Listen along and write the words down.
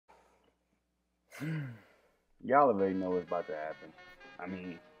Y'all already know what's about to happen. I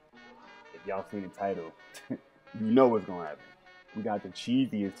mean, if y'all seen the title, you know what's gonna happen. We got the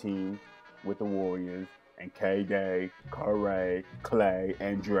cheesiest team with the Warriors and K-Day, Curry, Clay,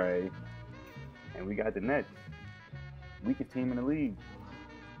 and Dre. And we got the Nets. Weakest team in the league.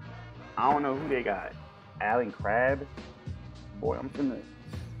 I don't know who they got. Allen Crabbe? Boy, I'm finna.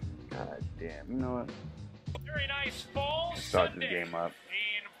 God damn, you know what? Very nice fall Start Sunday this game up.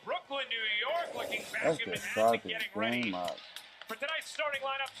 in Brooklyn, New York, looking back Let's at just Manhattan start this getting ready game up. for tonight's starting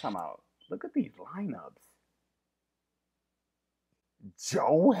lineup. Come out. Look at these lineups.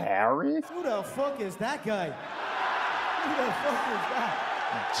 Joe Harris? Who the fuck is that guy? Who the fuck is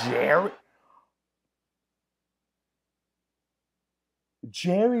that?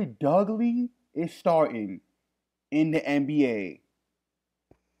 Jerry Dudley is starting in the NBA.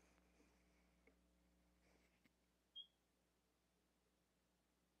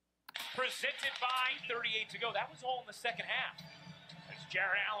 Presented by 38 to go. That was all in the second half. As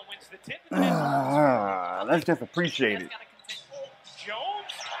Jarrett Allen wins the tip. Let's just appreciate it.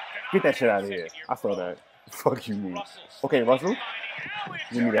 Jones. Get that shit out of here. I saw that. Fuck you, man. Okay, Russell.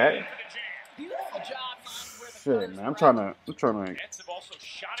 Give me that. Shit, man. I'm trying to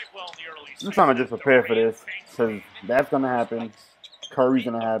just prepare for this. Because that's going to happen. Curry's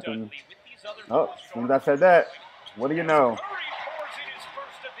going to happen. Oh, as soon as I said that, what do you know?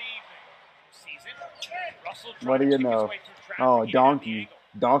 What do you know? Oh, Donkey.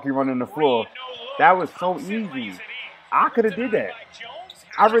 Donkey running the floor. That was so easy. I could have did that.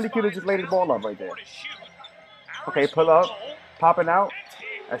 I really could have just laid the ball up right there. Okay, pull up. Popping out.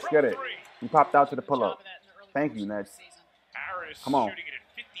 Let's get it. He popped out to the pull up. Thank you, Nets. Come on.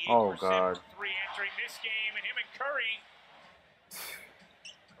 Oh, God.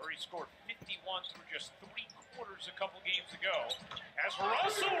 Curry scored 51 through just 3 quarters a couple games ago. As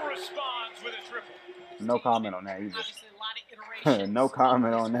Russell responds with a triple. No comment on that either. No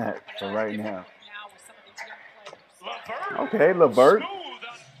comment on that for right now. Okay, LeVert.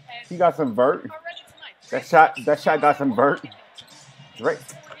 He got some vert. That shot got some vert. Dre.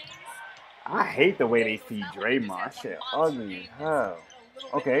 I hate the way they see Draymond. Shit, ugly as hell.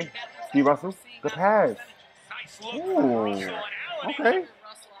 Okay, Steve Russell, good pass. Ooh, okay.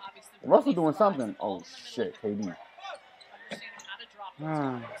 Russell doing something. Oh shit, KD.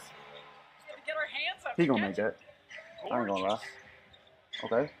 He gonna make that. I ain't gonna lie.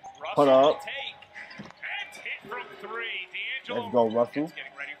 Okay, put up. Let's go, Russell.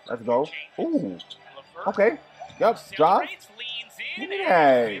 Let's go. Ooh. Okay. Yup. Drive.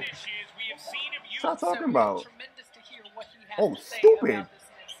 Yeah. What you talking about? Oh, stupid.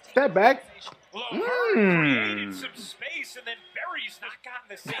 Step back.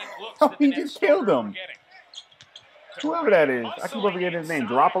 Oh, he just killed him. Whoever that is. I keep forgetting his name.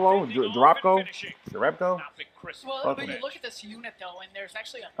 Dropolo? Dropco? Well, but you look at this unit, though, and there's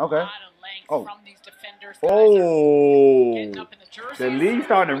actually a lot of length from these defenders. The league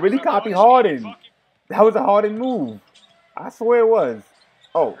starting to really copy Harden. That was a Harden move. I swear it was.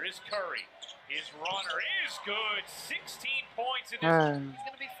 Oh. Here's Curry. His runner is good. 16 points in this. It's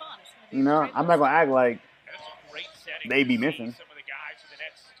going to be fun. You know, I'm not going to act like they be missing. Some of the guys for the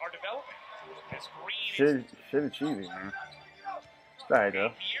Nets are developing. Shit achieving, man. Sorry,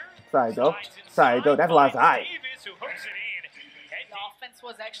 though. Sorry, though. That's why it's all right.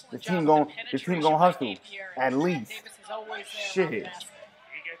 This team gonna hustle. At least. Shit.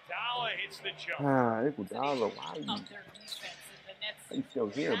 Iguodala, why are you still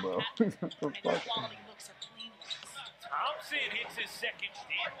here, bro? Thompson hits his second.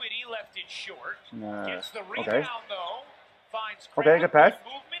 Dinwiddie left it short. Gets the Okay. rebound, though. Finds Okay, good pass.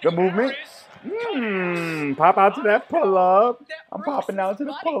 Good movement. Pop out to that pull-up. I'm popping out to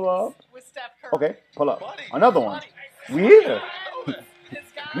the pull-up. Okay, pull up. Another one. We here.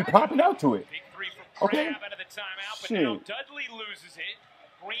 We popping out to it. Okay. Shit. Dudley loses it.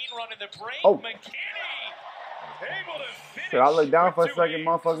 Green running the break. Oh. McKinney able to finish. Shit, I look down for a second,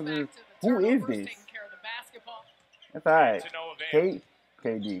 motherfuckers. Who is this? That's alright.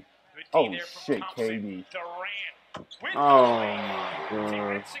 KD. Oh shit, KD. Oh my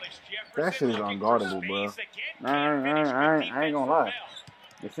god. That shit is unguardable, bro. I ain't gonna lie.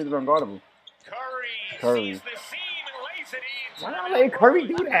 This shit is unguardable. Curry. Why not let Curry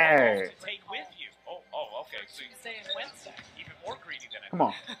do that? Come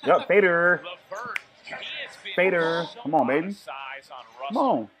on. Yup, Fader. Fader. Come on, baby. Come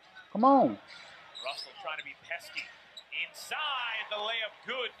on. Come on. Russell trying to be pesky. Inside the layup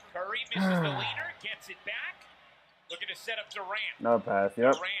good. Curry misses the leader, gets it back. Looking to set up Durant. No pass,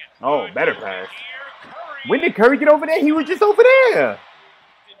 yep. Oh, better pass. When did Curry get over there? He was just over there.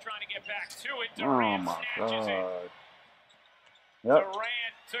 get back to it. Oh Durant my snatches it. God. Yep.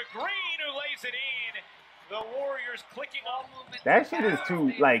 Durant to Green, who lays it in. The Warriors clicking all movement. That shit is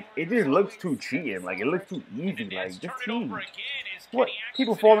too, like, it just looks too cheating. Like, it looks too easy. Like, just turn it team. over again as What? Kenny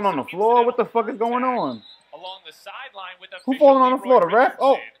People Atkinson falling has on the some floor? What the incidental fuck is going on? along the sideline with Who falling on the floor? The ref?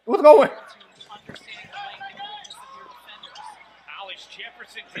 Oh, what's going on? Alex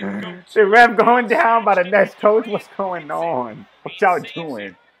Jefferson didn't go The ref going down by the next coach. What's going on? What y'all doing?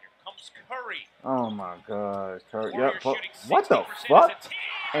 Here comes Curry. Oh my God. Curry. Warriors Yep. shooting What the 60% as fuck? a team.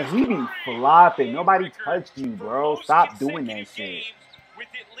 And he be flopping. Nobody touched you, bro. Stop doing that shit. With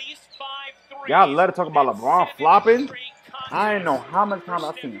at least 5 Y'all let her talk about and LeBron 7 flopping. straight I ain't know contests how much time for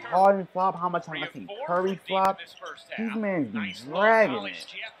I've Steph seen Curry. Harden flop, how much time 3 I've of seen 4 Curry from deep flop. in this first half. These men be Nice look, dragging Alex it.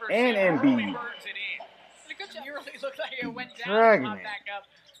 Jefferson And really Embiid. burns it in. It really looked like it went down Dragging and it. popped back up.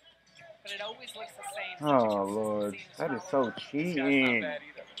 But it always looks the same. Oh Lord, that is so This guy's not cheating. bad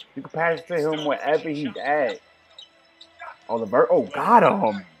either. You can pass it to him wherever he's at. Oh, LeVert. Oh, got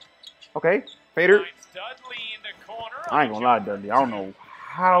him. Okay, Fader. Finds Dudley in the corner. I ain't gonna lie, Dudley. I don't know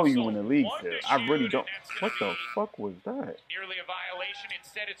how you in the league still. I really don't. What the fuck was that? Nearly a violation.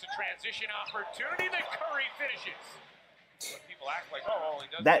 Instead, it's a transition opportunity that Curry finishes. But people act like, oh, all he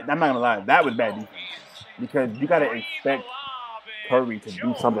does. That I'm not gonna lie. That was bad defense because you gotta expect Curry to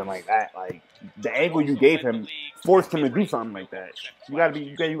do something like that. Like the angle you gave him forced him to do something like that. You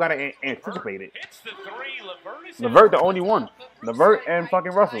gotta anticipate it. Hits the three. LeVert the only one. LeVert and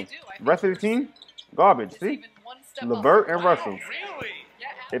fucking Russell. The rest of the team, garbage. See, LeVert and Russell. Really?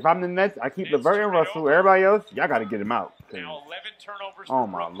 If I'm the Nets, I keep LeVert and Russell. Everybody else, y'all gotta get him out. Now 11 turnovers Oh for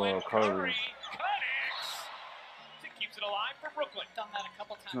my Brooklyn. Lord, Curry. Connects. It keeps it alive for Brooklyn. Done that a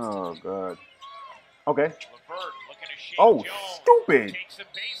couple times. Oh God. Okay. LeVert looking to shake Oh, Jones. stupid. Takes a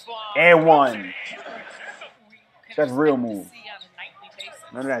baseline. And one. We can That's real expect to move. see on a nightly basis.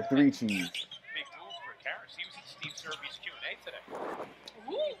 None of that 3 cheese. Big move for Karras. He was in Steve Serby's Q&A today.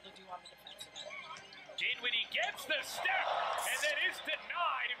 Ooh, to do on the defensive end. Dinwiddie gets the step and then is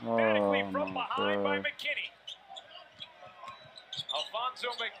denied emphatically Oh, from my behind by God. McKinney. Alfonso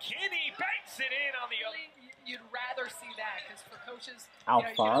McKinney banks it in on the other. You'd rather see that because for coaches,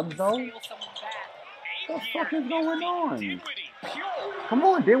 Alfonso? you scale someone back. What the fuck is going on? Dinwiddie, pure. Come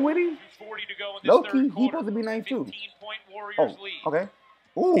on, Dinwiddie. 2:40 to go in this Low third key, he quarter. supposed to be nice too. 15-point Warriors Oh, lead. okay.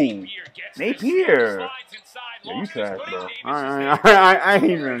 Ooh, Napier gets the Napier. steal, slides inside, Yeah, you lost his trash, footing. bro. Davis is I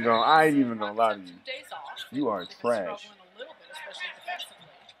there. ain't even gonna lie to you. 2 days off. You are They've been trash. struggling a little bit, especially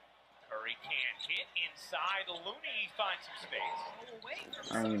defensively. Curry can't hit inside. Looney finds some space. Go away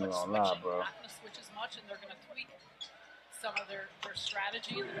from I ain't even so gonna much lie, switching. bro. Not going to switch as much, and they're going to tweak some of their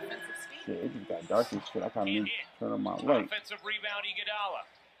strategy in the defensive scheme. Shit, it just got dark as shit. I kind of Can't need to hit. turn on my light. Offensive rebound, Iguodala.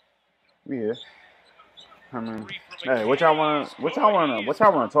 We here. I mean, Three from hey, what y'all wanna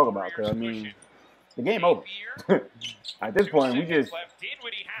talk about? Cause I Warriors mean, pushing. the game over. Napier, At this 2 point, we seconds just left.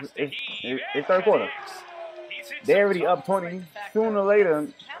 Dinwiddie has to it's- heave. it's and third quarter. connects. He's hit they some already up tough. 20. Sooner or later,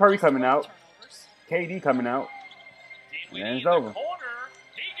 Curry coming out, KD coming out. Dinwiddie Man, it's in the over. corner.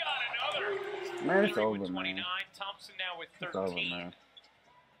 He got another. Man, it's Curry over, with man. 29. Thompson now with It's 13. over, man.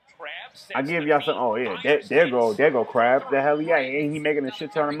 Crab sets I give the y'all beat. some. Oh yeah, Myers there hits. go Crab. The hell yeah, ain't he making a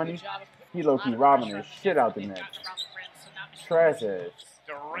shit ton of money? He low key robbing the shit out the Nets. Trash ass.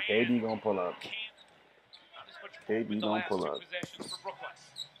 Durant KD gonna pull up. can't- not as much KD with the gonna last pull 2 up. possessions for Brooklyn.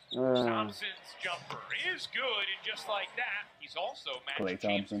 Uh, Thompson's jumper is good, and just like that, he's also matched Klay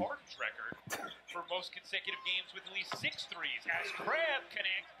James Thompson. Harden's record for most consecutive games with at least 6 threes. As Crab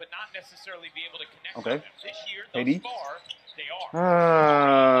connect, but not necessarily be able to connect Okay. with them. This year, thus KD? far, they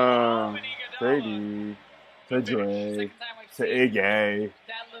are. KD to Dre to Iggy. Iggy.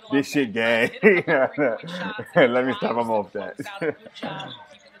 This shit gay. Let me stop. I'm off that.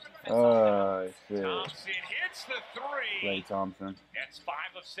 Oh shit. Thompson hits the three. Klay Thompson. That's 5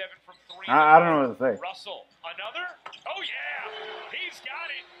 of 7 from 3. I don't know what to say. Russell, another? Oh yeah, he's got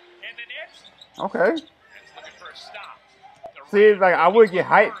it. And the Nets, Okay. Nets looking for a stop. See, it's like I would get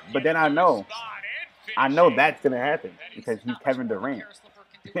hyped, but then I know Spot and that's gonna happen because he's Kevin Durant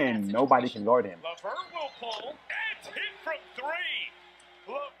and nobody can guard him. LeVert will pull and hit from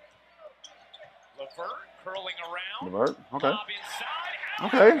 3. LeVert curling around. LeVert. Okay. Lob inside.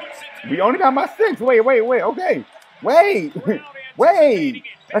 Okay. Allen puts it We down. only got my 6. Wait. Okay. Wait. Brown Wait. anticipating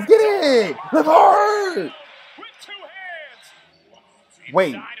it. Let's get it. LeVert. With 2 hands. Wait.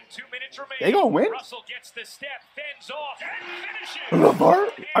 Inside of 2 minutes remaining. They gonna win? Russell gets the step, fends off, and finishes.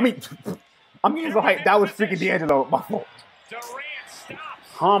 LeVert. I mean, I'm getting so hyped. That was freaking D'Angelo. My fault. Durant stops.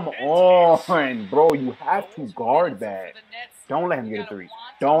 Come on, bro. You have to guard that. Don't let him get a 3.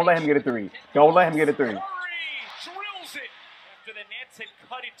 Don't let him get a 3. Don't let him get a 3. Curry drills it after the Nets had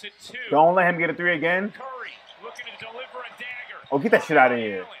cut it to 2. Don't let him get a 3 again. Curry looking to deliver a dagger. Oh, get that shit out of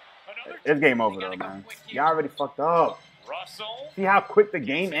here. Another It's game over, though, man. Y'all already fucked up. Russell. See how quick the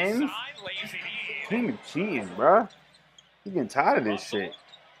game ends? Inside, lays it in. Team is cheating, bruh. You getting tired of this shit.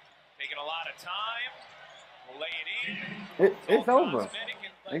 Taking a lot of time. We'll lay it in. It's over.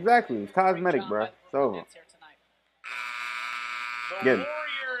 Exactly. It's cosmetic, bruh. It's over. The Get it.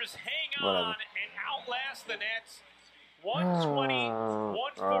 Warriors hang Whatever. on and outlast the Nets.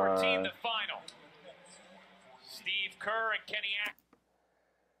 120-114 the final. Steve Kerr and Kenny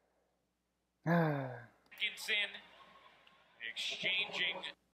Atkinson exchanging